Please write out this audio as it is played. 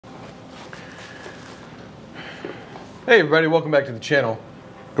Hey everybody, welcome back to the channel.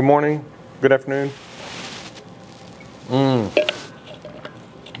 Good morning, good afternoon.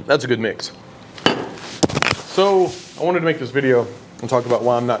 That's a good mix. So I wanted to make this video and talk about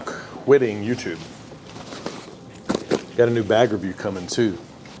why I'm not quitting YouTube. Got a new bag review coming too.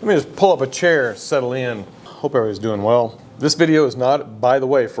 Let me just pull up a chair, settle in. Hope everybody's doing well. This video is not, by the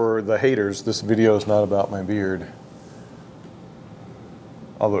way, for the haters, this video is not about my beard.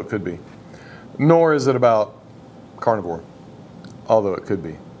 Although it could be. Nor is it about carnivore, although it could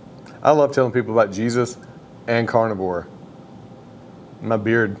be. I love telling people about Jesus and carnivore. My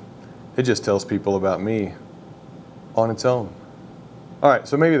beard, it just tells people about me on its own. All right,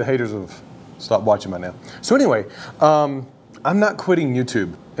 so maybe the haters have stopped watching by now. So anyway, I'm not quitting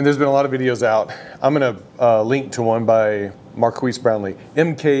YouTube, and there's been a lot of videos out. I'm gonna link to one by Marquise Brownlee,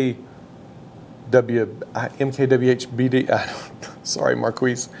 MKWHBD. Sorry,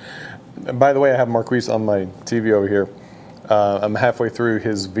 Marquise. And by the way, I have Marquise on my TV over here. I'm halfway through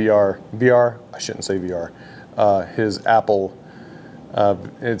his VR, I shouldn't say VR, his Apple,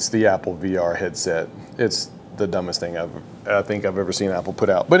 it's the Apple VR headset. It's the dumbest thing I think I've ever seen Apple put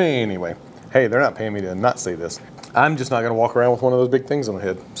out. But anyway, hey, they're not paying me to not say this. I'm just not gonna walk around with one of those big things on my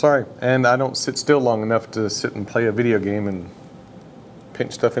head. Sorry. And I don't sit still long enough to sit and play a video game and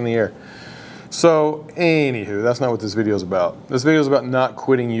pinch stuff in the air. So, anywho, that's not what this video is about. This video is about not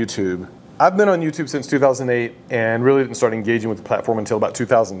quitting YouTube. I've been on YouTube since 2008 and really didn't start engaging with the platform until about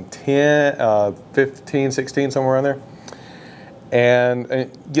 2010, 15, 16, somewhere around there.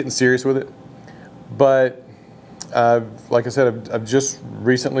 And getting serious with it. But, like I said, I've just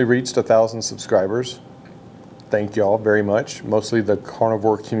recently reached 1,000 subscribers. Thank y'all very much. Mostly the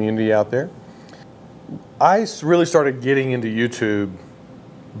carnivore community out there. I really started getting into YouTube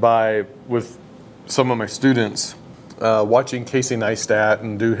with some of my students, watching Casey Neistat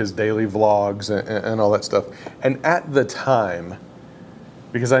and do his daily vlogs and all that stuff. And at the time,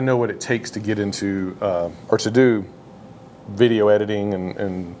 because I know what it takes to get into, or to do video editing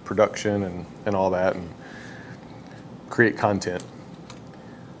and production and all that, and create content,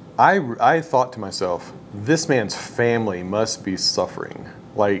 I thought to myself, this man's family must be suffering.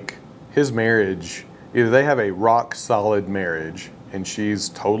 Like, his marriage, either they have a rock solid marriage, and she's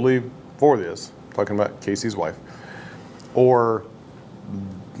totally for this, talking about Casey's wife, or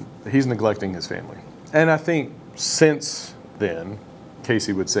he's neglecting his family. And I think since then,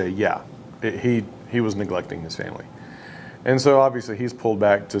 Casey would say, yeah, he was neglecting his family. And so obviously he's pulled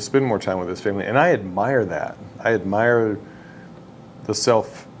back to spend more time with his family, and I admire that. I admire the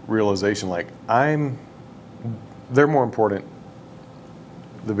self-realization, like, they're more important,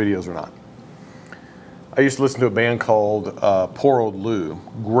 the videos are not. I used to listen to a band called Poor Old Lou.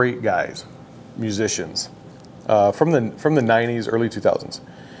 Great guys, musicians, from the 90s, early 2000s.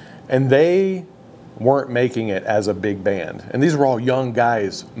 And they weren't making it as a big band. And these were all young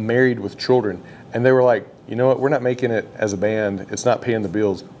guys married with children. And they were like, you know what, we're not making it as a band. It's not paying the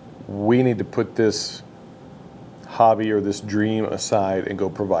bills. We need to put this hobby or this dream aside and go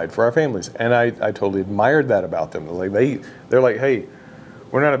provide for our families. And I totally admired that about them. They're like, hey,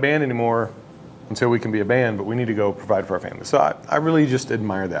 we're not a band anymore until we can be a band, but we need to go provide for our family. So I really just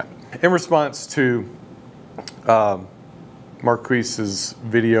admire that. In response to Marquise's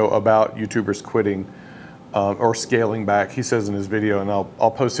video about YouTubers quitting or scaling back, he says in his video, and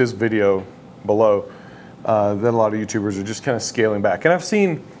I'll post his video below, that a lot of YouTubers are just kind of scaling back. And I've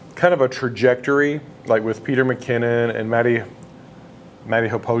seen kind of a trajectory, like with Peter McKinnon and Maddie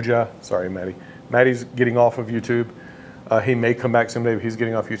Hopoja. Sorry, Maddie. Maddie's getting off of YouTube. He may come back someday, but he's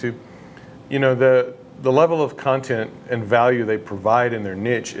getting off YouTube. You know, the level of content and value they provide in their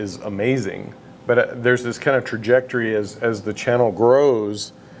niche is amazing. But there's this kind of trajectory as the channel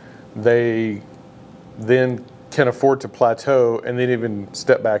grows, they then can afford to plateau and then even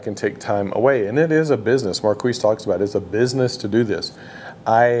step back and take time away. And it is a business. Marquise talks about it. It's a business to do this.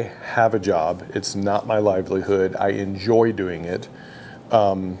 I have a job. It's not my livelihood. I enjoy doing it.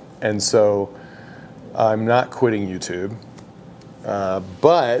 And so I'm not quitting YouTube.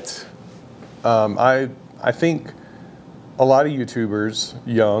 But I think a lot of YouTubers,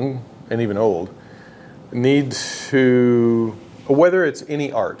 young and even old, need to, whether it's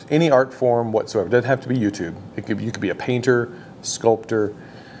any art form whatsoever, it doesn't have to be YouTube. You could be a painter, sculptor.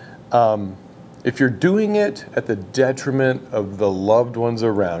 If you're doing it at the detriment of the loved ones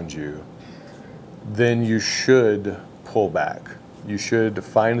around you, then you should pull back. You should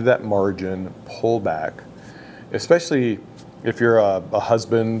find that margin, pull back, especially if you're a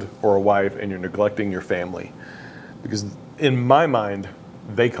husband or a wife and you're neglecting your family. Because in my mind,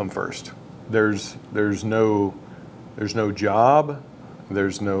 they come first. There's no job,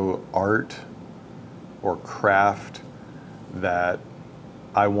 there's no art or craft that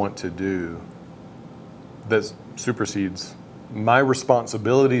I want to do that supersedes my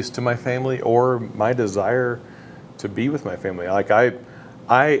responsibilities to my family or my desire to be with my family. Like I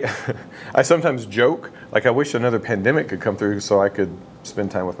sometimes joke, like I wish another pandemic could come through so I could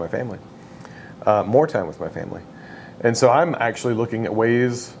spend time with my family, more time with my family. And so I'm actually looking at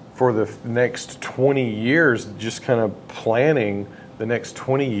ways for the next 20 years, just kind of planning the next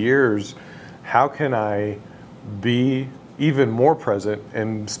 20 years, how can I be even more present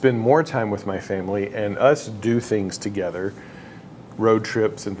and spend more time with my family and us do things together, road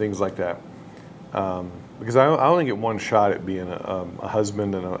trips and things like that. Because I only get one shot at being a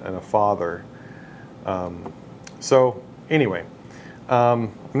husband and a father. So anyway,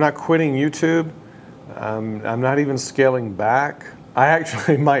 I'm not quitting YouTube. I'm not even scaling back. I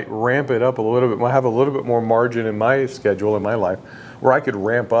actually might ramp it up a little bit. I have a little bit more margin in my schedule, in my life, where I could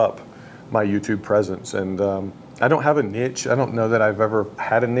ramp up my YouTube presence. And I don't have a niche. I don't know that I've ever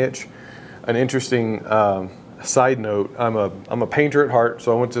had a niche. An interesting side note, I'm a painter at heart,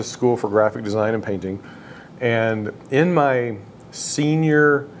 so I went to school for graphic design and painting. And in my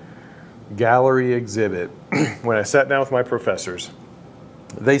senior gallery exhibit, when I sat down with my professors,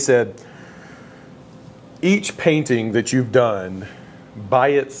 they said, each painting that you've done by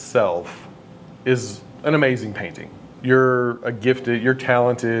itself is an amazing painting. You're a gifted, you're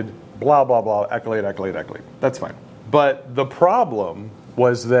talented, blah, blah, blah, accolade, accolade, accolade. That's fine. But the problem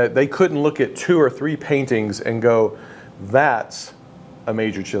was that they couldn't look at 2 or 3 paintings and go, that's a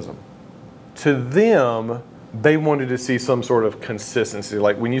major chism. To them, they wanted to see some sort of consistency.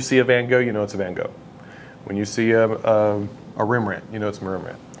 Like when you see a Van Gogh, you know it's a Van Gogh. When you see a Rembrandt, you know it's a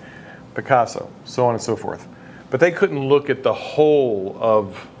Rembrandt. Picasso, so on and so forth. But they couldn't look at the whole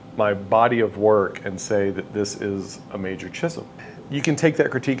of my body of work and say that this is a major chisel. You can take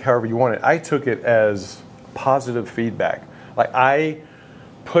that critique however you want it. I took it as positive feedback. Like I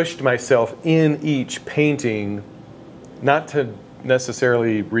pushed myself in each painting, not to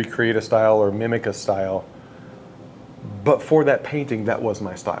necessarily recreate a style or mimic a style, but for that painting, that was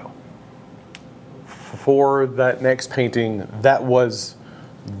my style. For that next painting, that was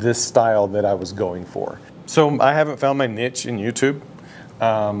this style that I was going for. So I haven't found my niche in YouTube.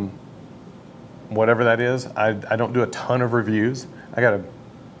 Whatever that is, I don't do a ton of reviews. I got a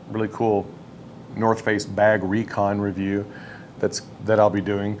really cool North Face bag recon review that I'll be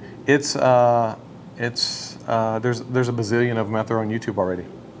doing. There's a bazillion of them out there on YouTube already.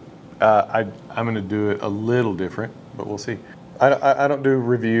 I'm going to do it a little different, but we'll see. I don't do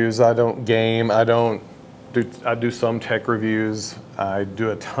reviews. I don't game. I do some tech reviews. I've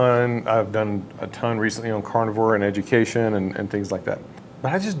done a ton recently on carnivore and education and things like that.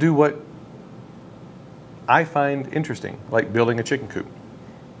 But I just do what I find interesting, like building a chicken coop.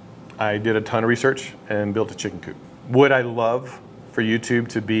 I did a ton of research and built a chicken coop. Would I love for YouTube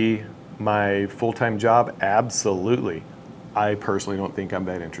to be my full-time job? Absolutely. I personally don't think I'm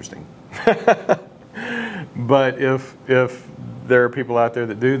that interesting. But if there are people out there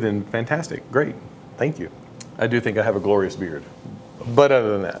that do, then fantastic, great, thank you. I do think I have a glorious beard. But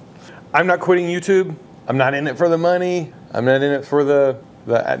other than that, I'm not quitting YouTube. I'm not in it for the money. I'm not in it for the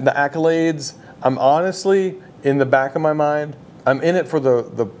accolades. I'm honestly, in the back of my mind, I'm in it for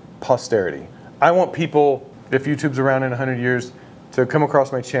the posterity. I want people, if YouTube's around in 100 years, to come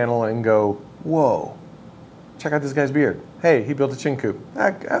across my channel and go, whoa, check out this guy's beard. Hey, he built a chicken coop.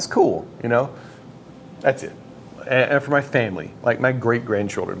 That's cool, you know? That's it. And for my family, like my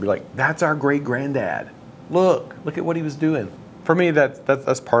great-grandchildren, be like, that's our great-granddad. Look at what he was doing. For me,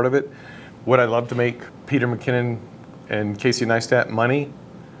 that's part of it. Would I love to make Peter McKinnon and Casey Neistat money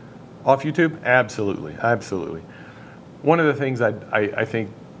off YouTube? Absolutely, absolutely. One of the things I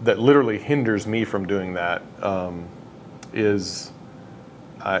think that literally hinders me from doing that is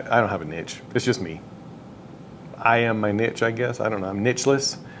I don't have a niche. It's just me. I am my niche, I guess. I don't know. I'm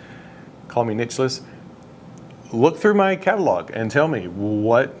nicheless. Call me nicheless. Look through my catalog and tell me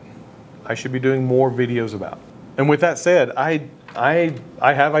what I should be doing more videos about. And with that said, I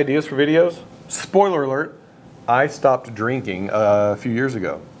have ideas for videos. Spoiler alert, I stopped drinking a few years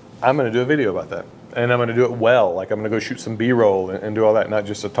ago. I'm going to do a video about that. And I'm going to do it well. Like I'm going to go shoot some B-roll and do all that, not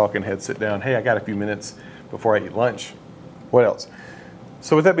just a talking head sit down. Hey, I got a few minutes before I eat lunch. What else?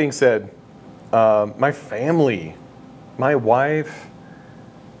 So with that being said, my family, my wife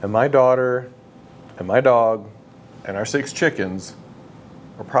and my daughter and my dog and our 6 chickens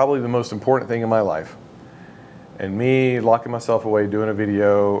are probably the most important thing in my life. And me locking myself away doing a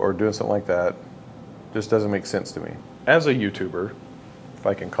video or doing something like that just doesn't make sense to me. As a YouTuber, if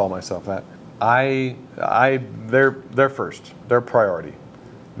I can call myself that, they're first, they're priority.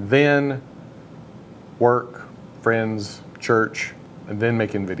 Then work, friends, church, and then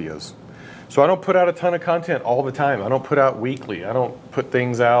making videos. So I don't put out a ton of content all the time. I don't put out weekly. I don't put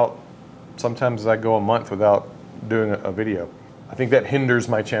things out. Sometimes I go a month without doing a video. I think that hinders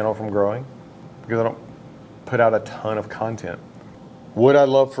my channel from growing because I don't put out a ton of content. Would I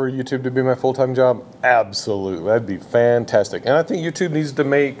love for YouTube to be my full-time job? Absolutely, that'd be fantastic. And I think YouTube needs to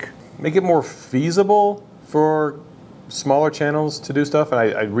make it more feasible for smaller channels to do stuff. And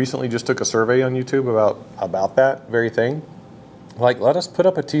I recently just took a survey on YouTube about that very thing. Like, let us put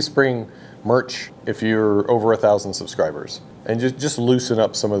up a Teespring merch if you're over 1,000 subscribers, and just loosen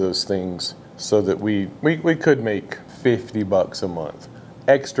up some of those things so that we could make 50 bucks a month,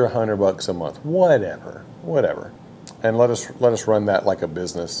 extra $100 a month, whatever. And let us run that like a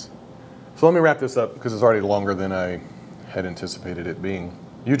business. So let me wrap this up because it's already longer than I had anticipated it being.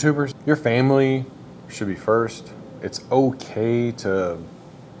 YouTubers, your family should be first. It's okay to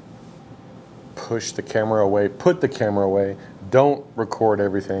push the camera away, put the camera away. Don't record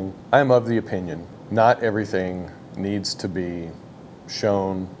everything. I'm of the opinion, not everything needs to be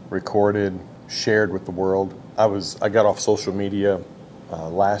shown, recorded, shared with the world. I got off social media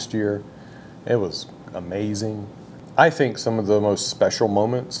last year. It was amazing. I think some of the most special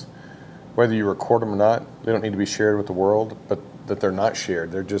moments, whether you record them or not, they don't need to be shared with the world, but that they're not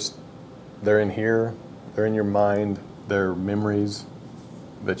shared. They're in here, they're in your mind, they're memories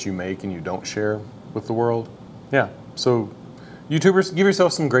that you make and you don't share with the world. Yeah, so YouTubers, give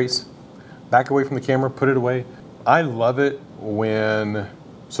yourself some grace. Back away from the camera, put it away. I love it when,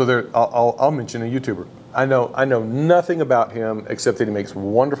 I'll mention a YouTuber. I know nothing about him except that he makes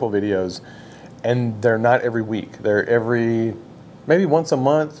wonderful videos, and they're not every week. They're maybe once a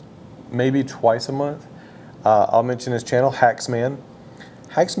month, maybe twice a month. I'll mention his channel, Hacksman.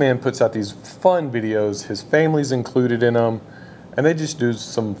 Hacksman puts out these fun videos. His family's included in them, and they just do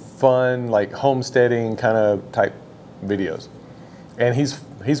some fun, like homesteading kind of type videos. And he's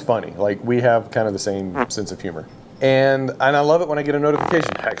funny. Like, we have kind of the same sense of humor. And I love it when I get a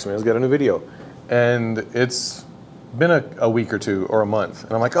notification, Hacksman's got a new video. And it's been a week or two or a month.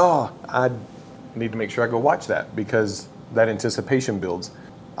 And I'm like, oh, I need to make sure I go watch that because that anticipation builds.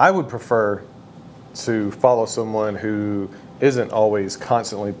 I would prefer to follow someone who isn't always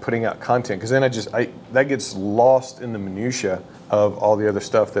constantly putting out content, because then that gets lost in the minutia of all the other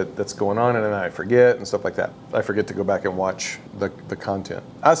stuff that's going on, and then I forget and stuff like that. I forget to go back and watch the content.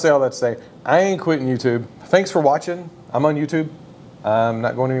 I say all that to say, I ain't quitting YouTube. Thanks for watching. I'm on YouTube. I'm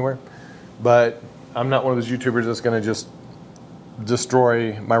not going anywhere, but I'm not one of those YouTubers that's gonna just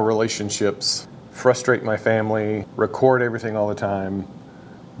destroy my relationships, frustrate my family, record everything all the time,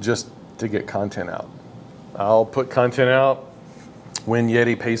 just to get content out. I'll put content out when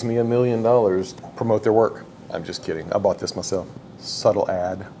Yeti pays me $1 million to promote their work. I'm just kidding. I bought this myself. Subtle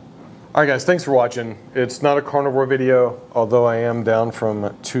ad. All right, guys, thanks for watching. It's not a carnivore video, although I am down from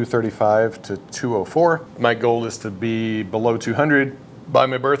 235 to 204. My goal is to be below 200 by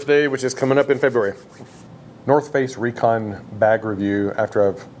my birthday, which is coming up in February. North Face Recon bag review after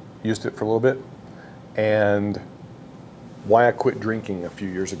I've used it for a little bit, and why I quit drinking a few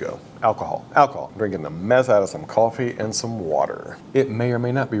years ago. Alcohol. I'm drinking the mess out of some coffee and some water. It may or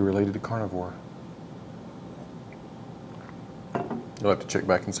may not be related to carnivore. You'll have to check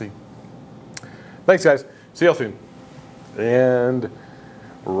back and see. Thanks, guys. See y'all soon. And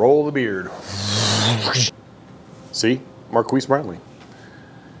roll the beard. See? Marquise Brownlee.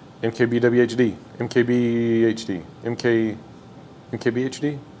 MKBWHD. MKBHD.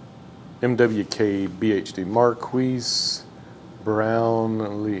 MKBHD? MWKBHD. Marquise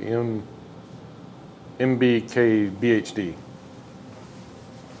Brownlee. MBKBHD.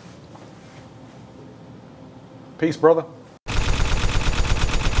 Peace, brother.